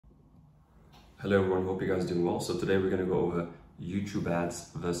Hello everyone, hope you guys are doing well. So today we're going to go over YouTube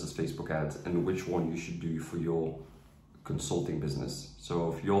ads versus Facebook ads and which one you should do for your consulting business.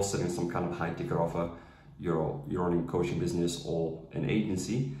 So if you're selling some kind of high ticket offer, you're running a coaching business or an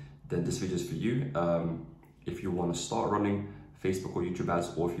agency, then this video is for you. If you want to start running Facebook or YouTube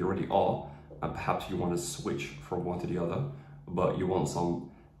ads, or if you already are, and perhaps you want to switch from one to the other, but you want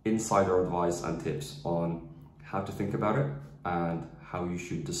some insider advice and tips on how to think about it and how you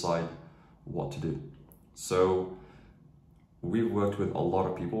should decide what to do. So we've worked with a lot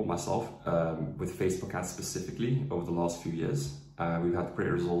of people, myself, with Facebook ads specifically over the last few years. We've had great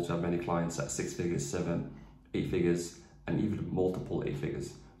results. We have many clients at 6 figures, 7, 8 figures, and even multiple 8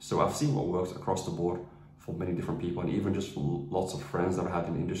 figures. So I've seen what works across the board for many different people, and even just for lots of friends that I've had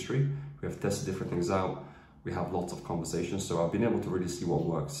in the industry. We have tested different things out. We have lots of conversations. So I've been able to really see what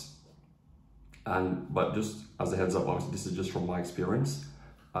works. But just as a heads up, obviously this is just from my experience.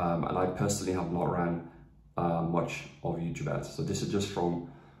 And I personally have not ran much of YouTube ads. So this is just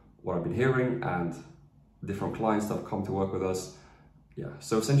from what I've been hearing and different clients that have come to work with us. Yeah,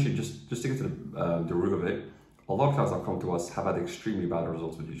 so essentially just to get to the root of it, a lot of clients that have come to us have had extremely bad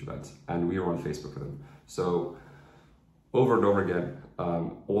results with YouTube ads, and we are on Facebook for them. So over and over again,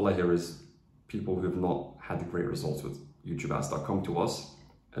 all I hear is people who have not had great results with YouTube ads that come to us,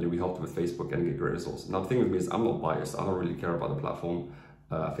 and we help them with Facebook and get great results. Now the thing with me is I'm not biased. I don't really care about the platform.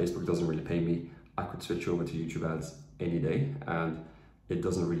 Facebook doesn't really pay me. I could switch over to YouTube ads any day and it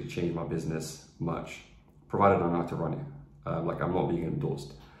doesn't really change my business much, provided I know how to run it. Like I'm not being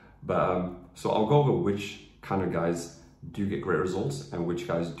endorsed. But so I'll go over which kind of guys do get great results and which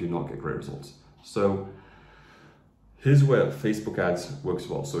guys do not get great results. So here's where Facebook ads works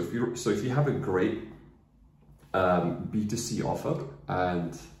well. So if you have a great B2C offer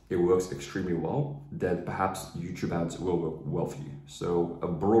and it works extremely well, then perhaps YouTube ads will work well for you. So a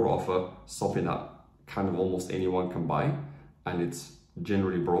broad offer, something that kind of almost anyone can buy, and it's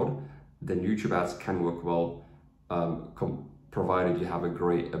generally broad, then YouTube ads can work well, provided you have a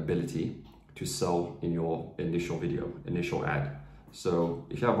great ability to sell in your initial ad. So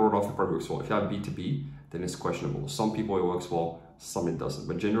if you have a broad offer, it probably works well. If you have B2B, then it's questionable. Some people it works well, some it doesn't.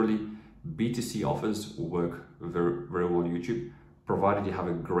 But generally, B2C offers will work very, very well on YouTube, provided you have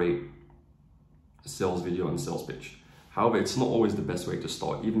a great sales video and sales pitch. However, it's not always the best way to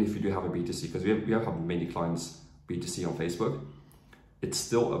start, even if you do have a B2C, because we have many clients B2C on Facebook. It's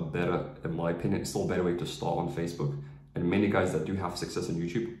still a better, in my opinion, it's still a better way to start on Facebook. And many guys that do have success on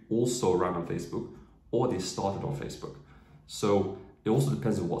YouTube also ran on Facebook, or they started on Facebook. So it also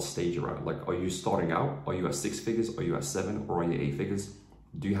depends on what stage you're at. Like, are you starting out? Are you at 6 figures? Are you at 7? Or are you 8 figures?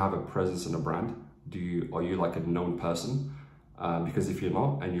 Do you have a presence in a brand? Are you like a known person? Because if you're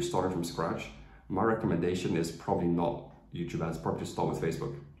not and you're starting from scratch, my recommendation is probably not YouTube ads, probably just start with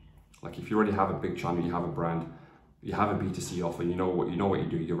Facebook. Like if you already have a big channel, you have a brand, you have a B2C offer, you know what you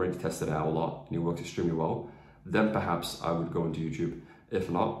do, you already tested it out a lot and it works extremely well, then perhaps I would go into YouTube. If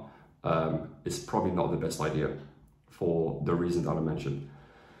not, it's probably not the best idea for the reason that I mentioned.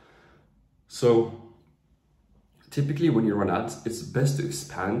 So typically when you run ads, it's best to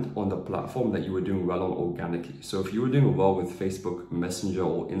expand on the platform that you were doing well on organically. So if you were doing well with Facebook Messenger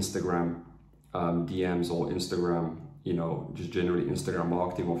or Instagram DMs or Instagram, just generally Instagram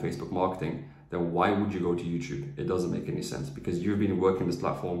marketing or Facebook marketing, then why would you go to YouTube? It doesn't make any sense, because you've been working this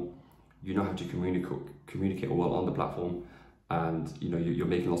platform, you know how to communicate well on the platform, and you're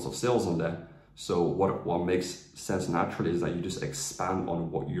making lots of sales on there. So what makes sense naturally is that you just expand on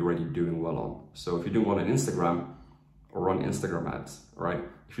what you're already doing well on. So if you're doing well on Instagram, or run Instagram ads, right?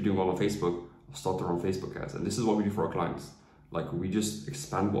 If you're doing well on Facebook, start to run Facebook ads. And this is what we do for our clients. Like we just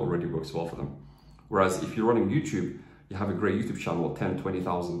expand what already works well for them. Whereas if you're running YouTube, you have a great YouTube channel with 10,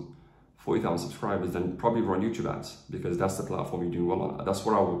 20,000, 40,000 subscribers, then probably run YouTube ads, because that's the platform you're doing well on. That's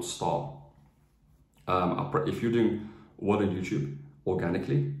where I would start. If you're doing well on YouTube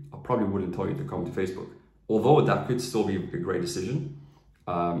organically, I probably wouldn't tell you to come to Facebook. Although that could still be a great decision,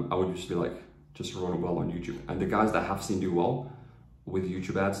 I would just be like, just run well on YouTube. And the guys that have seen do well with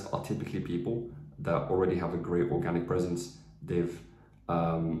YouTube ads are typically people that already have a great organic presence. They've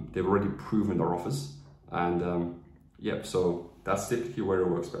already proven their offers, and so that's typically where it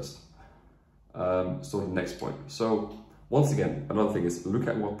works best. So the next point. So once again, another thing is look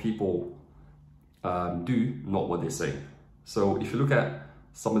at what people do, not what they say. So if you look at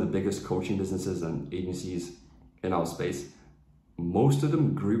some of the biggest coaching businesses and agencies in our space, most of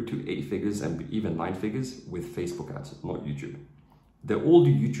them grew to 8 figures and even 9 figures with Facebook ads, not YouTube. They all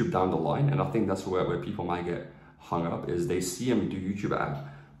do YouTube down the line, and I think that's where people might get hung up, is they see them do YouTube ad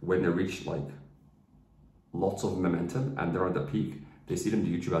when they reach like lots of momentum and they're at the peak. they see them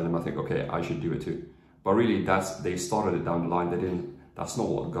do YouTube and they might think, okay, I should do it too. But really, they started it down the line. That's not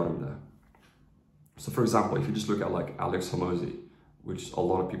what got them there. So for example, if you just look at like Alex Hormozi, which a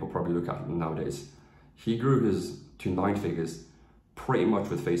lot of people probably look at nowadays, he grew his to 9 figures pretty much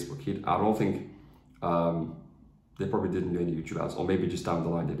with Facebook. I don't think they probably didn't do any YouTube ads, or maybe just down the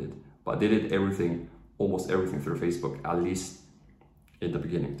line they did. But they did everything, almost everything through Facebook, at least in the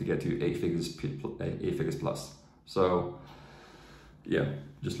beginning, to get to 8 figures plus. So yeah,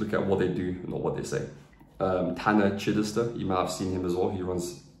 just look at what they do, not what they say. Tanner Chidester, you might have seen him as well. He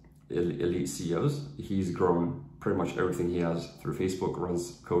runs Elite CEOs. He's grown pretty much everything he has through Facebook,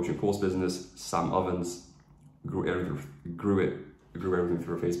 runs coaching course business. Sam Ovens grew everything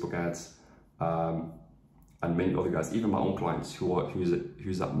through Facebook ads. And many other guys, even my own clients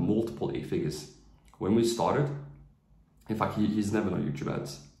who's at multiple 8 figures. When we started, in fact, he's never done YouTube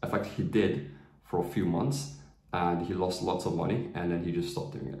ads. In fact, he did for a few months and he lost lots of money and then he just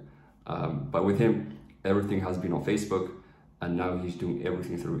stopped doing it. But with him, everything has been on Facebook and now he's doing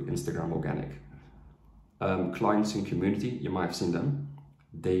everything through Instagram organic. Clients in community, you might have seen them.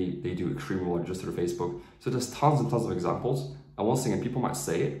 They do extremely well just through Facebook. So there's tons and tons of examples. And once again, people might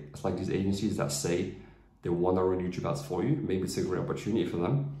say it. It's like these agencies that say they want to run YouTube ads for you. Maybe it's a great opportunity for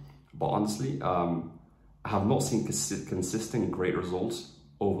them. But honestly, I have not seen consistent great results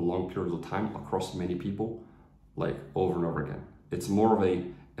over long periods of time across many people, like over and over again. It's more of it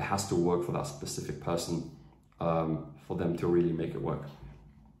has to work for that specific person for them to really make it work.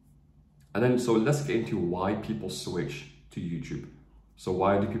 And then, so let's get into why people switch to YouTube. So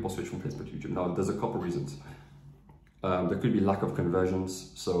why do people switch from Facebook to YouTube? Now, there's a couple reasons. There could be lack of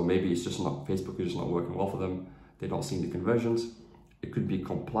conversions. So maybe it's just not, Facebook is just not working well for them. They're not seeing the conversions. It could be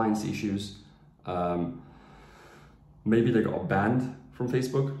compliance issues. Maybe they got banned from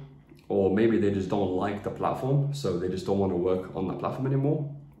Facebook, or maybe they just don't like the platform. So they just don't want to work on that platform anymore.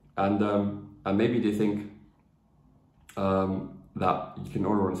 And maybe they think that you can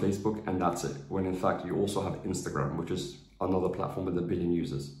only run Facebook and that's it. When in fact, you also have Instagram, which is another platform with 1 billion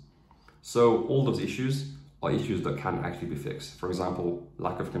users. So all those issues are issues that can actually be fixed. For example,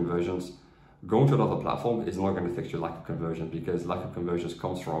 lack of conversions. Going to another platform is not going to fix your lack of conversion, because lack of conversions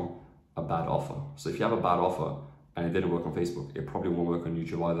comes from a bad offer. So if you have a bad offer and it didn't work on Facebook, it probably won't work on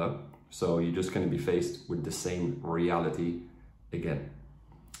YouTube either. So you're just going to be faced with the same reality again.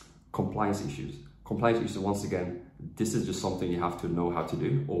 Compliance issues. Compliance issues, once again, this is just something you have to know how to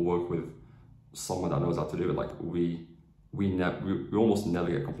do or work with someone that knows how to do it. Like we almost never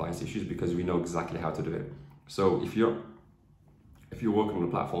get compliance issues because we know exactly how to do it. So if you're working on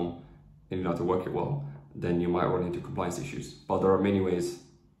a platform and you know how to work it well, then you might run into compliance issues. But there are many ways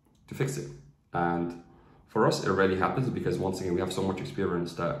to fix it. And for us, it rarely happens because once again, we have so much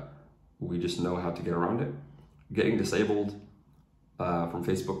experience that we just know how to get around it. Getting disabled from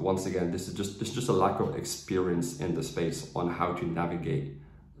Facebook, once again, it's just a lack of experience in the space on how to navigate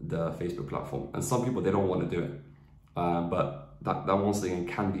the Facebook platform. And some people, they don't want to do it. But that once again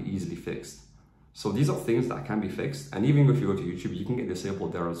can be easily fixed. So these are things that can be fixed. And even if you go to YouTube, you can get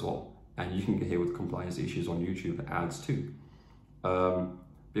disabled there as well. And you can get hit with compliance issues on YouTube ads too. But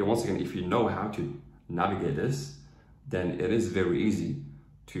once again, if you know how to navigate this, then it is very easy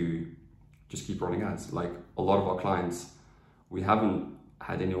to just keep running ads. Like a lot of our clients, we haven't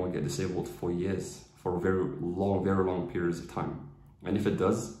had anyone get disabled for years, for very long periods of time. And if it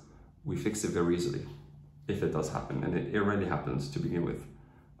does, we fix it very easily. If it does happen, and it rarely happens to begin with.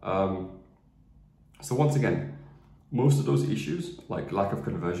 So once again, most of those issues, like lack of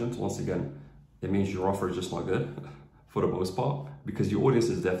conversions, once again, it means your offer is just not good for the most part, because your audience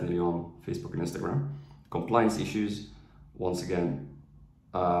is definitely on Facebook and Instagram. Compliance issues, once again,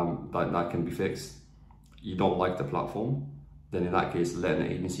 that can be fixed. You don't like the platform, then in that case, let an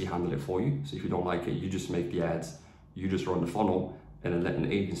agency handle it for you. So if you don't like it, you just make the ads, you just run the funnel, and then let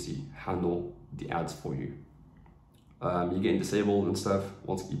an agency handle the ads for you. You're getting disabled and stuff.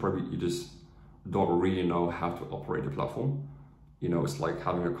 You just don't really know how to operate the platform. You know, it's like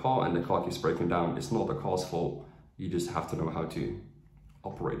having a car and the car keeps breaking down. It's not the car's fault. You just have to know how to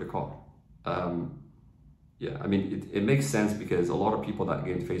operate the car. Yeah, I mean, it makes sense because a lot of people that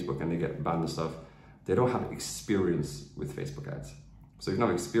get into Facebook and they get banned and stuff, they don't have experience with Facebook ads. So if you don't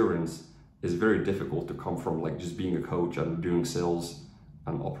have experience, it's very difficult to come from like just being a coach and doing sales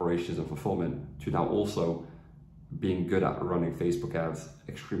and operations and fulfillment to now also being good at running Facebook ads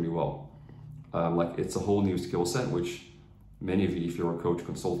extremely well. Like it's a whole new skill set, which many of you, if you're a coach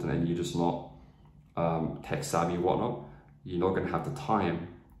consultant and you're just not tech savvy and whatnot, you're not going to have the time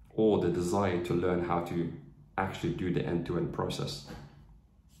or the desire to learn how to actually do the end-to-end process.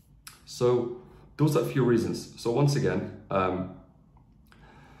 So those are a few reasons. So once again,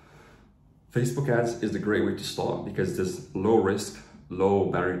 Facebook ads is the great way to start because there's low risk, low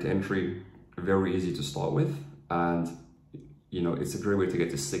barrier to entry, very easy to start with. And you know, it's a great way to get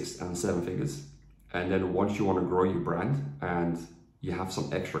to 6 and 7 figures. And then once you want to grow your brand and you have some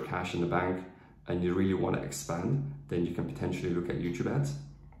extra cash in the bank and you really want to expand, then you can potentially look at YouTube ads.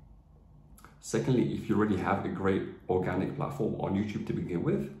 Secondly, if you already have a great organic platform on YouTube to begin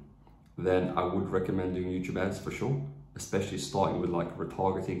with, then I would recommend doing YouTube ads for sure, especially starting with like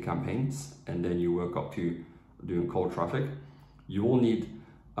retargeting campaigns, and then you work up to doing cold traffic. You will need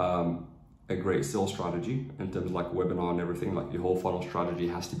a great sales strategy in terms of like webinar and everything. Like your whole funnel strategy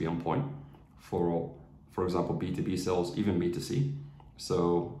has to be on point for example, B2B sales, even B2C.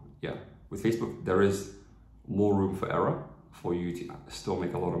 So yeah, with Facebook, there is more room for error for you to still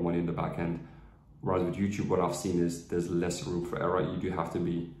make a lot of money in the back end. Whereas with YouTube, what I've seen is there's less room for error. You do have to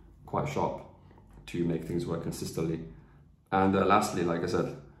be quite sharp to make things work consistently. And lastly, like I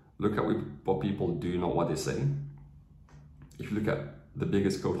said, look at what people do, not what they say. If you look at the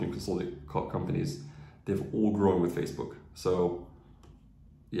biggest coaching consulting companies, they've all grown with Facebook. So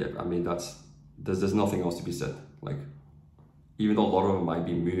yeah, I mean, there's nothing else to be said. Like, even though a lot of them might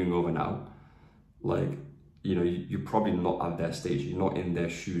be moving over now, like, you know, you're probably not at their stage. You're not in their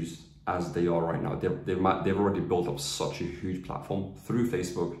shoes as they are right now. They've already built up such a huge platform through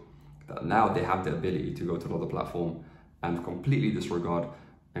Facebook that now they have the ability to go to another platform and completely disregard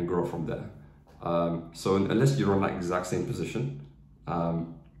and grow from there. So unless you're in that exact same position,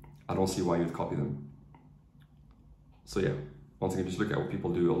 I don't see why you'd copy them. So yeah, once again, just look at what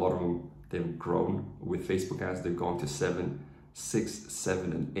people do. A lot of them, they've grown with Facebook ads. They've gone to 7, 6,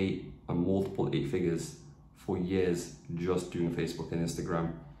 7, and 8, and multiple 8 figures for years just doing Facebook and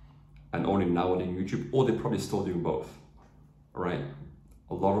Instagram, and only now on YouTube, or they're probably still doing both, right?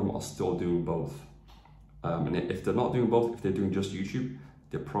 A lot of them are still doing both. And if they're not doing both, if they're doing just YouTube,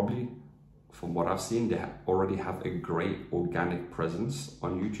 they're probably, from what I've seen, they already have a great organic presence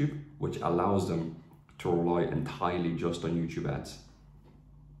on YouTube, which allows them to rely entirely just on YouTube ads.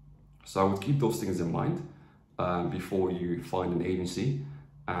 So I would keep those things in mind before you find an agency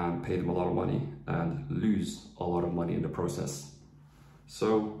and pay them a lot of money and lose a lot of money in the process.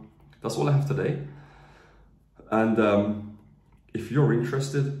 So that's all I have today. And if you're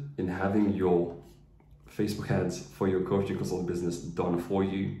interested in having your Facebook ads for your coaching consulting business done for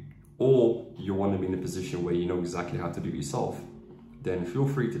you, or you want to be in a position where you know exactly how to do it yourself, then feel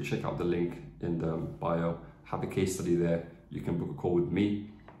free to check out the link in the bio. Have a case study there. You can book a call with me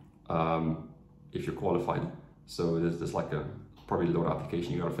if you're qualified. So there's like a probably load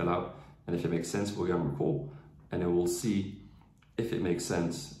application you got to fill out, and if it makes sense, we'll get on a call, and then we'll see if it makes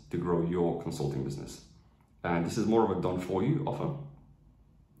sense to grow your consulting business. And this is more of a done for you offer,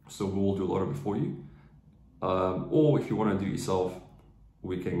 so we'll do a lot of it for you. Or if you want to do it yourself,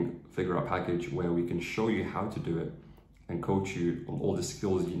 we can figure out a package where we can show you how to do it and coach you on all the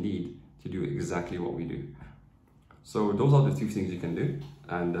skills you need to do exactly what we do. So those are the 2 things you can do.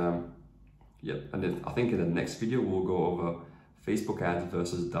 And yeah, and then I think in the next video, we'll go over Facebook ads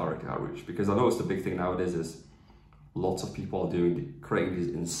versus direct outreach, because I know it's the big thing nowadays is lots of people are creating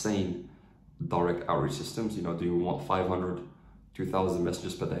these insane direct outreach systems, you know, doing what, 500, 2,000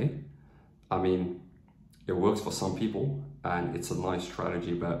 messages per day. I mean, it works for some people and it's a nice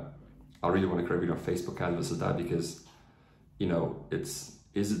strategy, but I really want to create a video on Facebook ads versus that, because, you know, is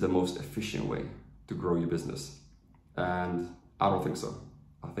it the most efficient way to grow your business? And I don't think so.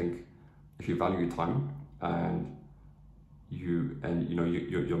 I think if you value your time and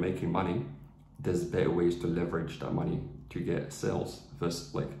you're making money, there's better ways to leverage that money to get sales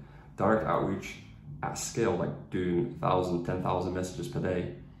versus like direct outreach at scale, like doing 1,000, 10,000 messages per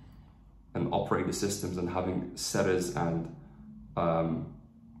day and operating the systems and having setters and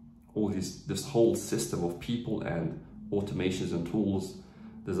this whole system of people and automations and tools.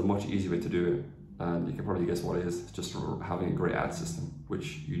 There's a much easier way to do it, and you can probably guess what it is. It's just having a great ad system,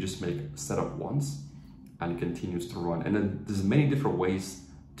 which you just set up once and it continues to run. And then there's many different ways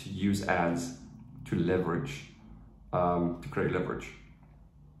to use ads to leverage, to create leverage.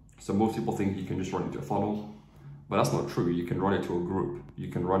 So most people think you can just run it to a funnel, but that's not true. You can run it to a group. You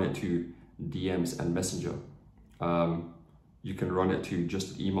can run it to DMs and Messenger. You can run it to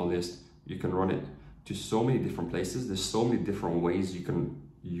just an email list. You can run it to so many different places. There's so many different ways you can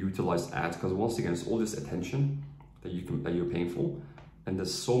utilize ads, because once again, it's all this attention that you're paying for, and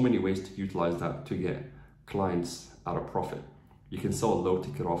there's so many ways to utilize that to get clients at a profit. You can sell a low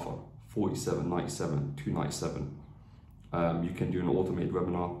ticket offer, $47.97, $297. You can do an automated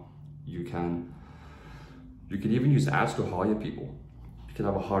webinar. You can even use ads to hire people. You can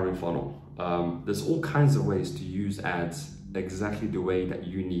have a hiring funnel. There's all kinds of ways to use ads exactly the way that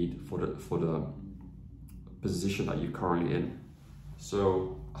you need for the position that you're currently in.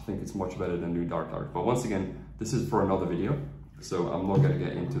 So I think it's much better than doing dark. But once again, this is for another video, so I'm not going to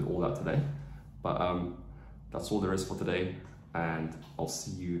get into all that today. But that's all there is for today, and I'll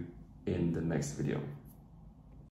see you in the next video.